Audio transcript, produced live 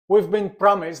we've been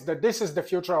promised that this is the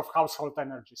future of household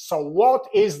energy. So what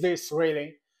is this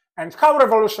really, and how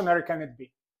revolutionary can it be?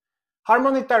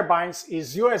 Harmony Turbines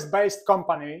is a US-based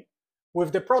company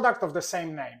with the product of the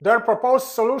same name. Their proposed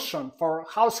solution for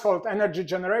household energy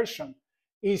generation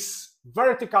is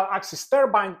vertical axis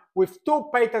turbine with two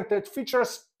patented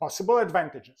features, possible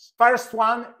advantages. First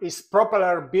one is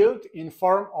propeller built in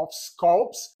form of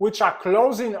scopes, which are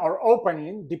closing or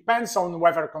opening, depends on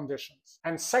weather conditions.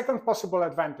 And second possible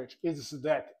advantage is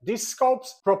that these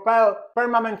scopes propel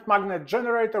permanent magnet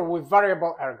generator with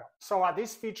variable ergo. So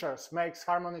these features makes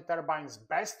Harmony Turbines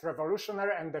best,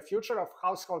 revolutionary, and the future of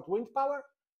household wind power?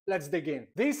 Let's dig in.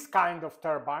 This kind of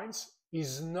turbines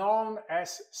is known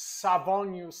as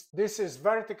Savonius. This is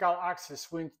vertical axis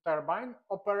wind turbine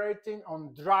operating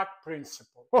on drag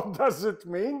principle. What does it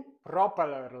mean?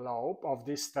 Propeller lobe of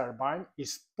this turbine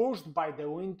is pushed by the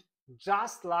wind,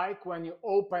 just like when you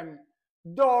open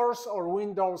doors or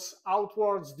windows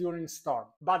outwards during storm.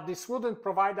 But this wouldn't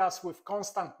provide us with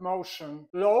constant motion.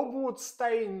 Lobe would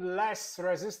stay in less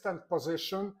resistant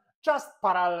position, just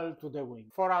parallel to the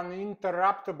wind. For an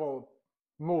interruptible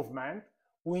movement,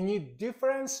 we need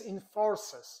difference in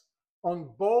forces on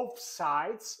both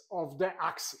sides of the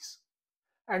axis.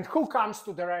 And who comes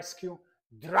to the rescue?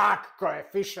 Drag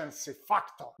coefficient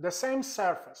factor. The same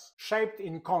surface, shaped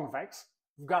in convex,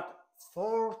 got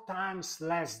 4 times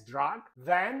less drag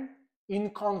than in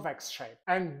convex shape.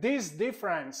 And this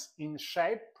difference in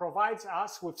shape provides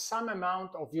us with some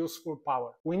amount of useful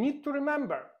power. We need to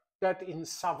remember that in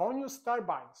Savonius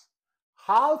turbines,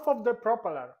 half of the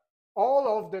propeller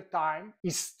all of the time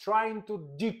is trying to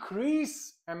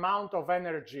decrease amount of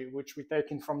energy which we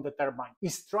take in from the turbine,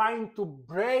 is trying to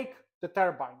break the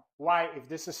turbine. Why, if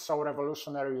this is so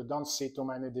revolutionary, you don't see too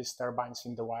many of these turbines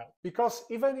in the wild? Because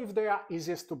even if they are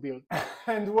easiest to build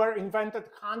and were invented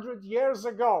 100 years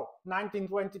ago,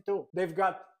 1922, they've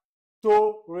got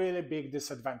two really big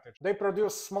disadvantages. They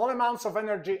produce small amounts of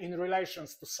energy in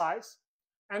relations to size,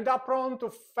 and are prone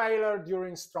to failure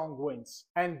during strong winds.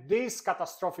 And this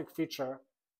catastrophic feature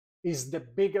is the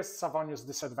biggest Savonius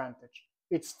disadvantage.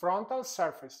 Its frontal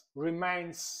surface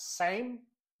remains same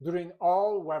during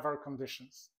all weather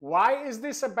conditions. Why is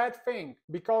this a bad thing?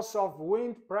 Because of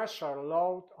wind pressure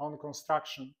load on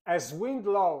construction. As wind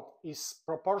load is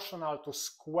proportional to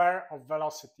square of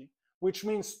velocity, which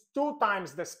means 2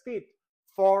 times the speed,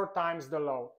 4 times the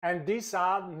load. And these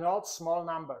are not small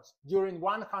numbers. During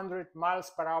 100 miles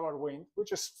per hour wind,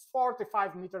 which is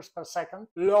 45 meters per second,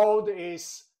 load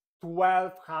is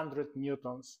 1200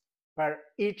 newtons per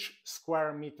each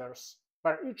square meters,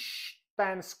 per each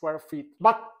 10 square feet.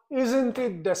 But isn't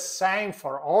it the same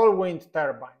for all wind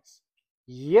turbines?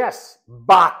 Yes,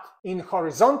 but in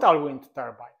horizontal wind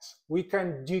turbines, we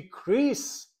can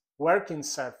decrease working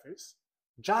surface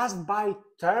just by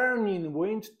turning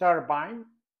wind turbine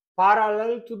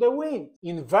parallel to the wind.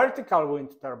 In vertical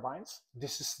wind turbines,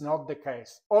 this is not the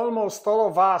case. Almost all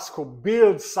of us who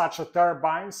build such a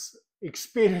turbines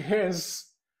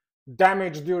experience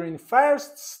damage during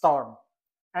first storm.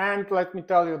 And let me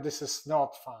tell you, this is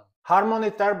not fun. Harmony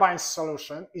Turbine's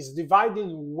solution is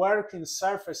dividing working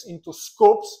surface into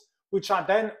scoops, which are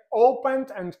then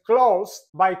opened and closed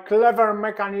by clever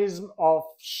mechanism of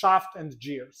shaft and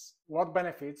gears. What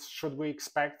benefits should we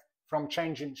expect from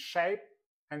changing shape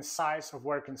and size of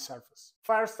working surface?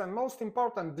 First and most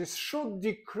important, this should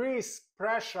decrease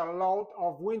pressure load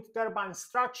of wind turbine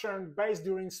structure and base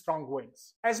during strong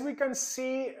winds. As we can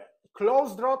see,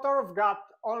 closed rotor got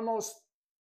almost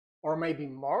or maybe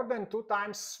more than 2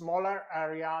 times smaller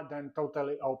area than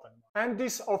totally open. And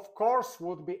this, of course,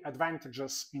 would be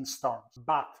advantageous in storms.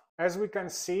 But as we can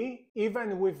see,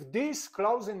 even with this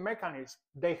closing mechanism,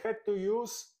 they had to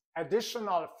use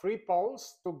additional free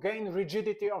poles to gain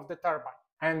rigidity of the turbine.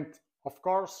 And of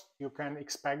course, you can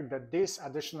expect that these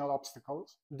additional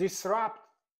obstacles disrupt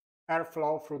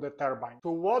airflow through the turbine.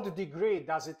 To what degree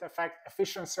does it affect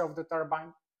efficiency of the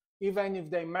turbine? Even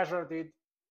if they measured it,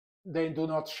 they do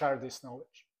not share this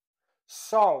knowledge.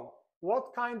 So,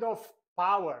 what kind of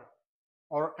power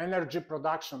or energy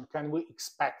production can we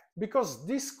expect? Because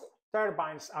these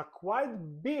turbines are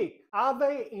quite big. Are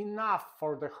they enough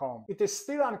for the home? It is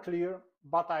still unclear,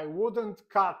 but I wouldn't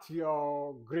cut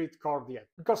your grid cord yet.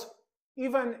 Because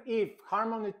even if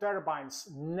Harmony Turbines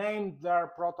named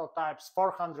their prototypes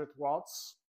 400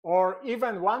 watts or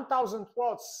even 1000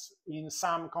 watts in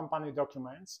some company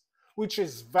documents, which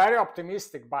is very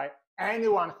optimistic by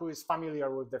anyone who is familiar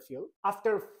with the field,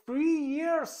 after 3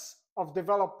 years of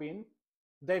developing,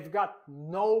 they've got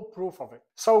no proof of it.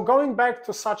 So going back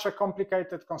to such a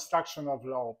complicated construction of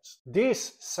lobes,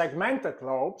 these segmented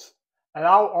lobes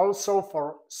allow also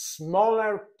for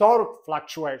smaller torque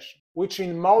fluctuation, which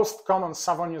in most common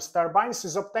Savonius turbines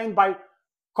is obtained by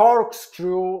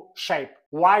corkscrew shape.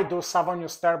 Why do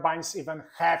Savonius turbines even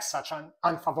have such an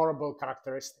unfavorable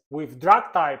characteristic? With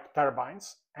drag type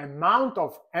turbines, amount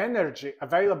of energy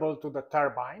available to the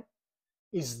turbine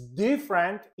is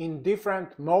different in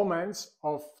different moments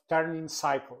of turning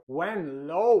cycle. When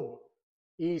lobe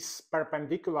is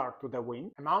perpendicular to the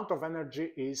wind, amount of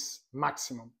energy is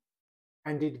maximum,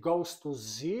 and it goes to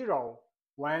zero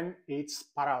when it's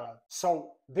parallel.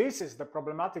 So this is the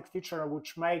problematic feature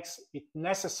which makes it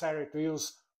necessary to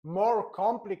use more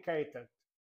complicated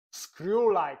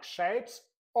screw-like shapes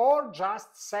or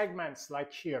just segments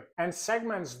like here. And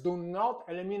segments do not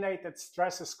eliminate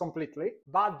stresses completely,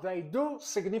 but they do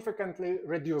significantly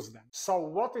reduce them. So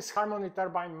what is Harmony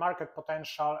turbine market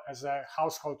potential as a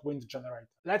household wind generator?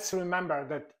 Let's remember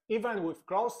that even with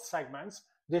closed segments,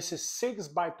 this is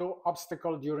 6/2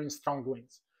 obstacle during strong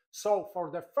winds. So for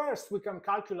the first, we can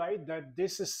calculate that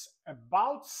this is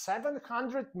about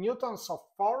 700 newtons of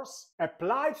force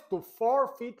applied to 4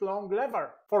 feet long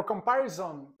lever. For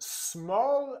comparison,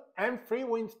 small M3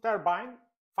 wind turbine,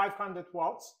 500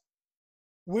 watts,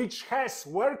 which has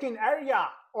working area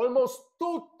almost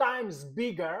 2 times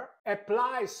bigger,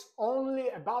 applies only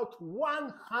about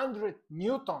 100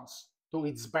 newtons to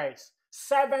its base,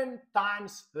 7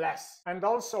 times less, and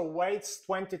also weighs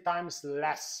 20 times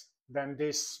less than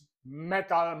this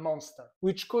metal monster,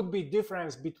 which could be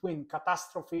difference between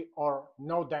catastrophe or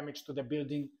no damage to the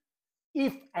building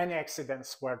if any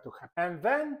accidents were to happen. And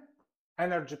then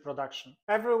energy production.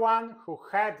 Everyone who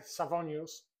had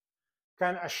Savonius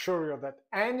can assure you that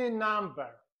any number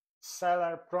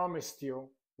seller promised you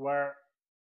were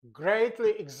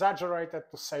greatly exaggerated,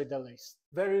 to say the least.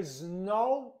 There is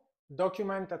no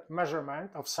documented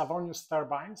measurement of Savonius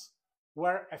turbines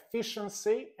where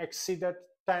efficiency exceeded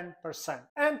 10%.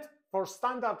 And for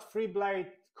standard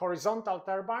 3-blade horizontal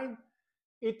turbine,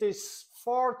 it is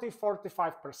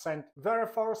 40–45%.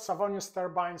 Therefore, Savonius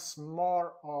turbines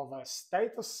more of a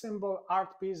status symbol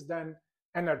art piece than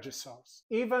energy source.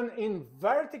 Even in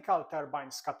vertical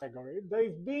turbines category,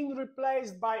 they've been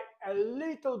replaced by a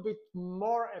little bit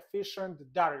more efficient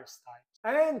Darius types.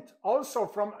 And also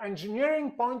from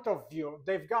engineering point of view,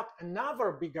 they've got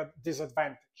another big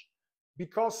disadvantage,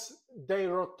 because they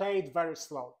rotate very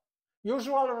slow.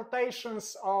 Usual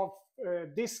rotations of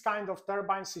this kind of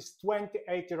turbines is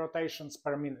 20–80 rotations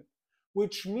per minute,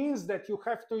 which means that you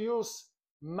have to use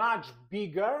much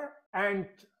bigger and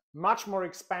much more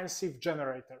expensive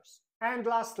generators. And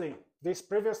lastly, this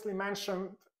previously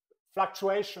mentioned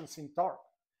fluctuations in torque.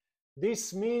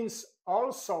 This means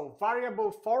also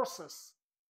variable forces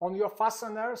on your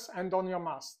fasteners and on your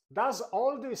mast. Does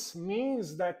all this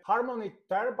means that Harmony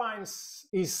turbines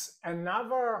is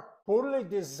another poorly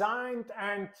designed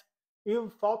and ill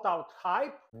thought out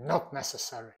hype? Not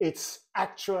necessary. It's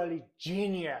actually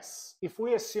genius. If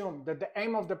we assume that the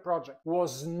aim of the project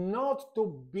was not to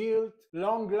build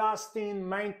long-lasting,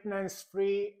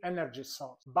 maintenance-free energy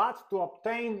source, but to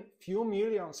obtain few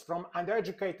millions from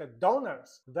uneducated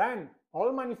donors, then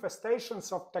all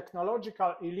manifestations of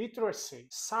technological illiteracy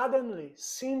suddenly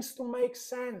seems to make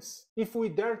sense. If we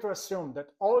dare to assume that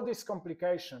all this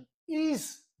complication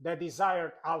is the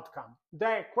desired outcome,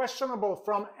 the questionable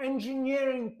from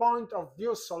engineering point of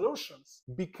view solutions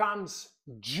becomes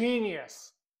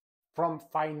genius from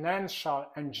financial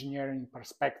engineering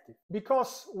perspective.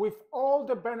 Because with all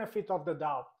the benefit of the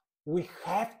doubt, we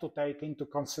have to take into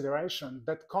consideration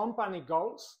that company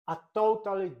goals are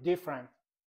totally different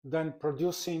than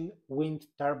producing wind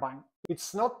turbine.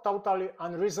 It's not totally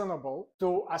unreasonable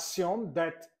to assume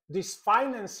that this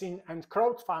financing and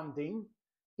crowdfunding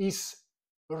is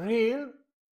real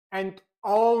and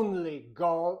only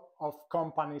goal of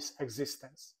company's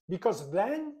existence, because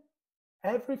then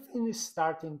everything is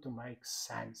starting to make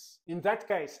sense. In that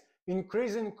case,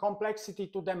 increasing complexity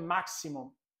to the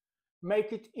maximum,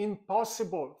 make it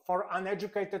impossible for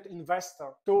uneducated investor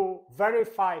to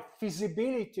verify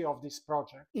feasibility of this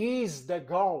project is the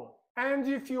goal. And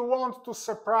if you want to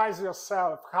surprise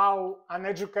yourself how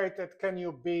uneducated can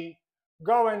you be,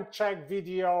 go and check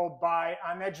video by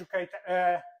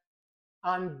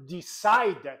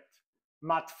undecided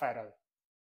Matt Ferrell.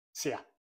 See ya.